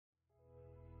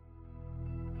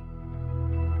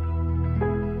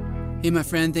Hey, my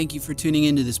friend, thank you for tuning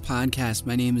into this podcast.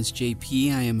 My name is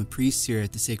JP. I am a priest here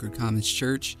at the Sacred Commons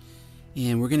Church,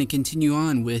 and we're going to continue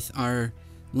on with our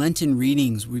Lenten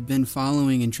readings. We've been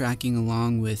following and tracking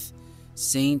along with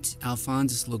Saint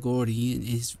Alphonsus Liguori and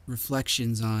his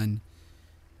reflections on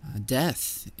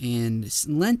death. And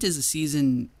Lent is a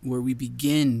season where we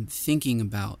begin thinking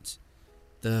about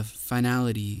the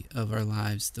finality of our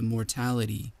lives, the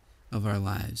mortality of our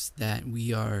lives, that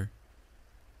we are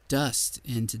dust,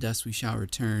 and to dust we shall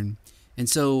return. And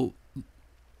so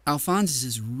Alphonsus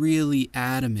is really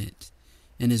adamant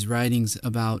in his writings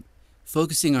about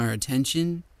focusing our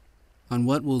attention on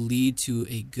what will lead to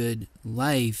a good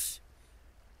life.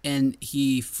 And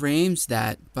he frames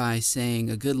that by saying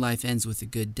a good life ends with a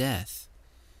good death.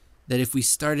 That if we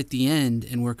start at the end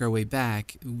and work our way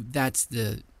back, that's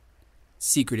the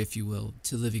secret, if you will,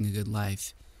 to living a good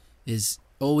life, is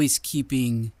always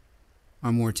keeping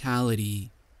our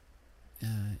mortality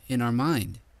in our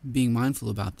mind, being mindful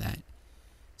about that.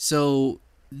 So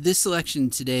this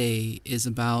selection today is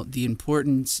about the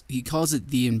importance, he calls it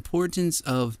the importance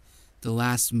of the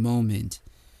last moment,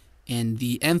 and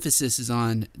the emphasis is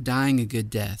on dying a good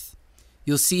death.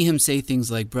 You'll see him say things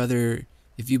like, brother,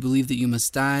 if you believe that you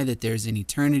must die, that there's an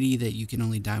eternity, that you can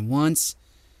only die once,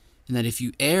 and that if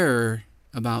you err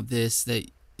about this, that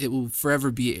it will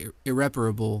forever be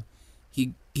irreparable.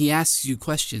 He asks you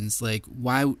questions like,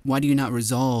 why do you not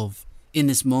resolve in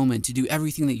this moment to do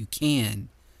everything that you can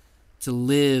to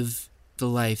live the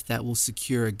life that will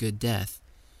secure a good death?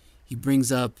 He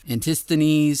brings up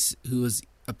Antisthenes, who was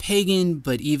a pagan,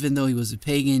 but even though he was a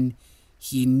pagan,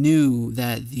 he knew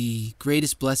that the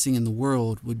greatest blessing in the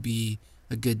world would be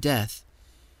a good death.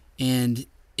 And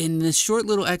in this short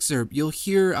little excerpt, you'll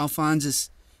hear Alphonsus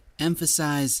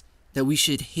emphasize that we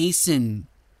should hasten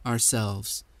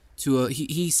ourselves to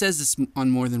he says this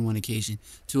on more than one occasion,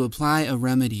 to apply a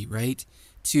remedy, right?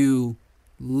 To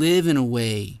live in a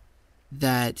way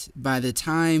that by the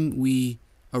time we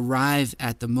arrive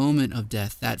at the moment of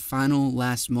death, that final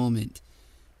last moment,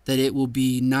 that it will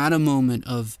be not a moment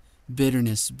of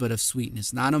bitterness, but of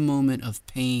sweetness, not a moment of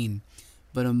pain,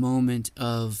 but a moment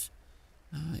of,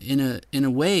 in a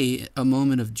way, a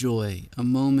moment of joy, a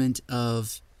moment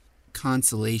of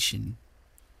consolation.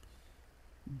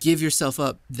 Give yourself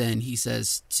up, then, he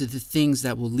says, to the things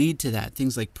that will lead to that,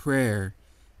 things like prayer,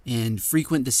 and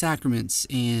frequent the sacraments,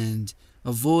 and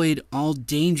avoid all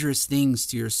dangerous things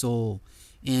to your soul.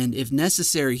 And if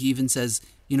necessary, he even says,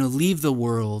 leave the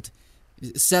world,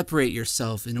 separate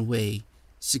yourself in a way,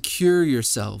 secure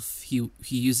yourself. He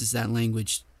uses that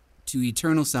language, to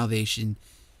eternal salvation,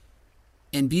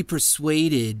 and be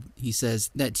persuaded, he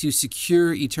says, that to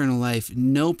secure eternal life,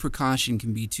 no precaution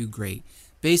can be too great.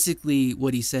 Basically,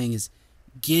 what he's saying is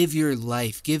give your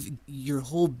life, give your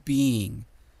whole being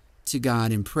to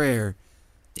God in prayer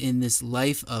in this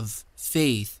life of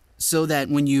faith, so that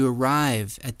when you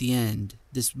arrive at the end,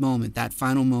 this moment, that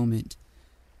final moment,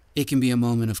 it can be a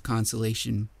moment of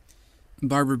consolation.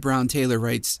 Barbara Brown Taylor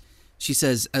writes, she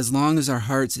says, as long as our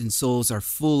hearts and souls are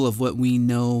full of what we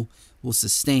know will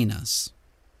sustain us.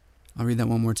 I'll read that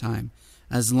one more time.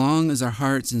 As long as our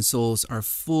hearts and souls are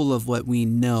full of what we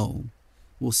know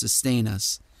will sustain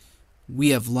us, we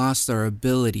have lost our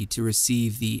ability to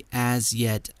receive the as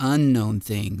yet unknown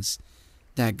things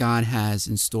that God has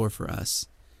in store for us.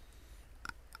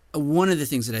 One of the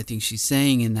things that I think she's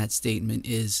saying in that statement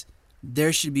is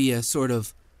there should be a sort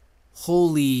of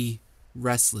holy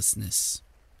restlessness.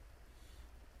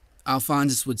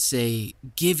 Alphonsus would say,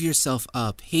 give yourself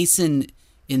up, hasten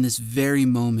in this very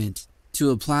moment to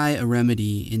apply a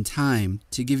remedy in time,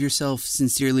 to give yourself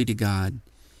sincerely to God,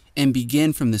 and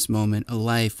begin from this moment a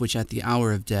life which at the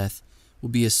hour of death will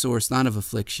be a source not of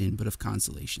affliction, but of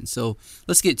consolation. So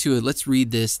let's get to it. Let's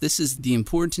read this. This is The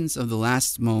Importance of the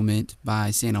Last Moment by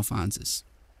St. Alphonsus.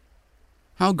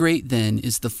 How great, then,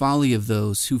 is the folly of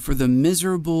those who, for the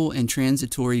miserable and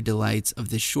transitory delights of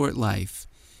this short life,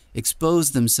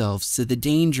 expose themselves to the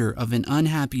danger of an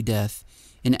unhappy death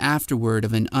and afterward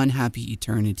of an unhappy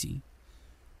eternity.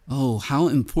 Oh, how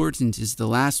important is the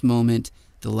last moment,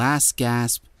 the last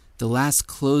gasp, the last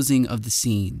closing of the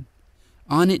scene.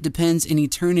 On it depends an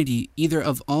eternity either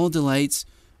of all delights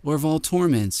or of all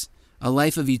torments, a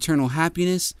life of eternal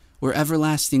happiness or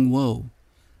everlasting woe.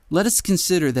 Let us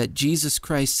consider that Jesus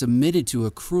Christ submitted to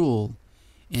a cruel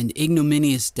and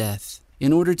ignominious death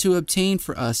in order to obtain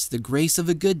for us the grace of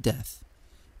a good death,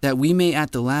 that we may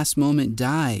at the last moment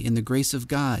die in the grace of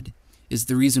God, is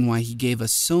the reason why he gave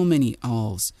us so many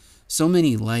alms, so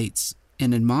many lights,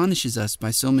 and admonishes us by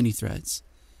so many threats.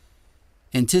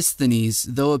 Antisthenes,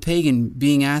 though a pagan,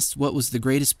 being asked what was the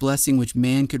greatest blessing which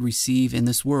man could receive in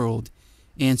this world,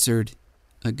 answered,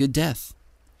 "A good death."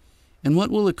 And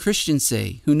what will a Christian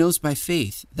say who knows by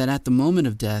faith that at the moment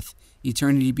of death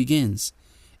eternity begins,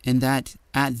 and that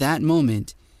at that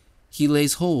moment he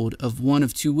lays hold of one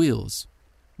of two wheels,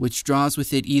 which draws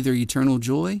with it either eternal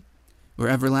joy or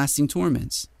everlasting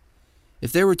torments?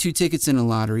 If there were two tickets in a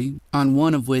lottery, on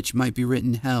one of which might be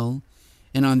written hell,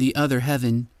 and on the other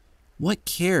heaven, what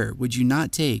care would you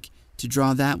not take to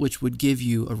draw that which would give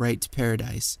you a right to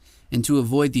paradise, and to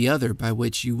avoid the other by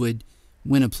which you would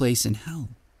win a place in hell?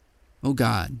 O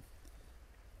God,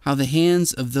 how the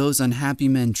hands of those unhappy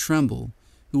men tremble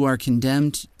who are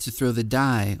condemned to throw the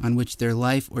die on which their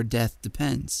life or death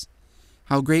depends.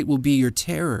 How great will be your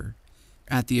terror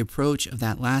at the approach of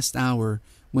that last hour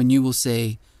when you will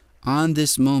say, "On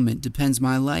this moment depends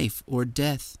my life or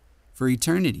death for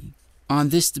eternity. On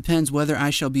this depends whether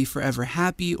I shall be forever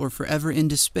happy or forever in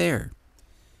despair."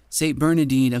 St.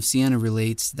 Bernardine of Siena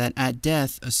relates that at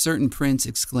death a certain prince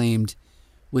exclaimed,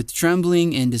 with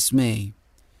trembling and dismay,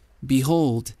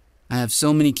 "Behold, I have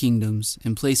so many kingdoms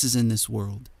and places in this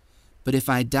world, but if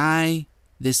I die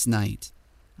this night,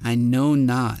 I know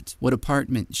not what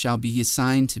apartment shall be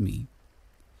assigned to me."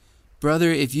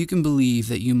 Brother, if you can believe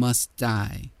that you must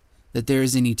die, that there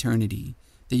is an eternity,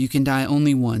 that you can die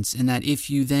only once, and that if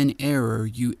you then err,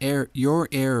 your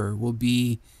error will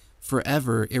be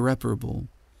forever irreparable,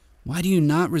 why do you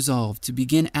not resolve to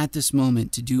begin at this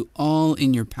moment to do all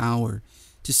in your power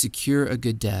to secure a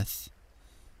good death?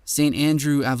 St.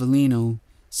 Andrew Avellino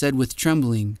said with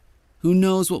trembling, "Who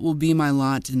knows what will be my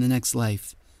lot in the next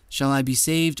life? Shall I be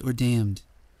saved or damned?"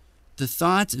 The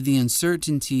thought of the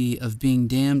uncertainty of being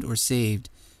damned or saved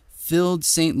filled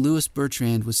St. Louis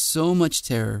Bertrand with so much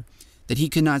terror that he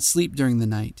could not sleep during the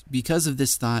night because of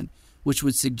this thought which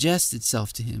would suggest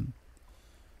itself to him.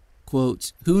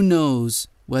 Quote, "Who knows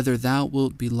whether thou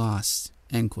wilt be lost?"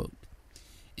 End quote.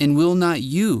 And will not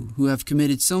you, who have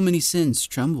committed so many sins,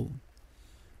 tremble?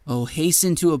 Oh,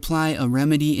 hasten to apply a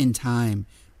remedy in time.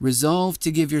 Resolve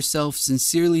to give yourself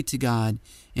sincerely to God,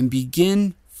 and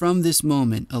begin from this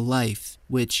moment a life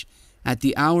which, at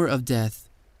the hour of death,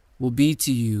 will be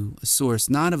to you a source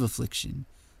not of affliction,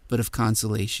 but of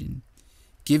consolation.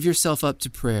 Give yourself up to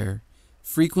prayer,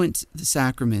 frequent the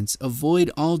sacraments, avoid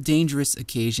all dangerous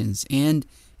occasions, and,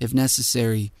 if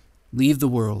necessary, leave the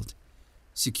world.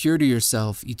 Secure to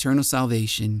yourself eternal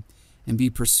salvation, and be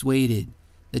persuaded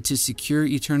that to secure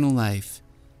eternal life,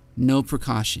 no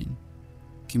precaution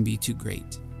can be too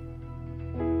great.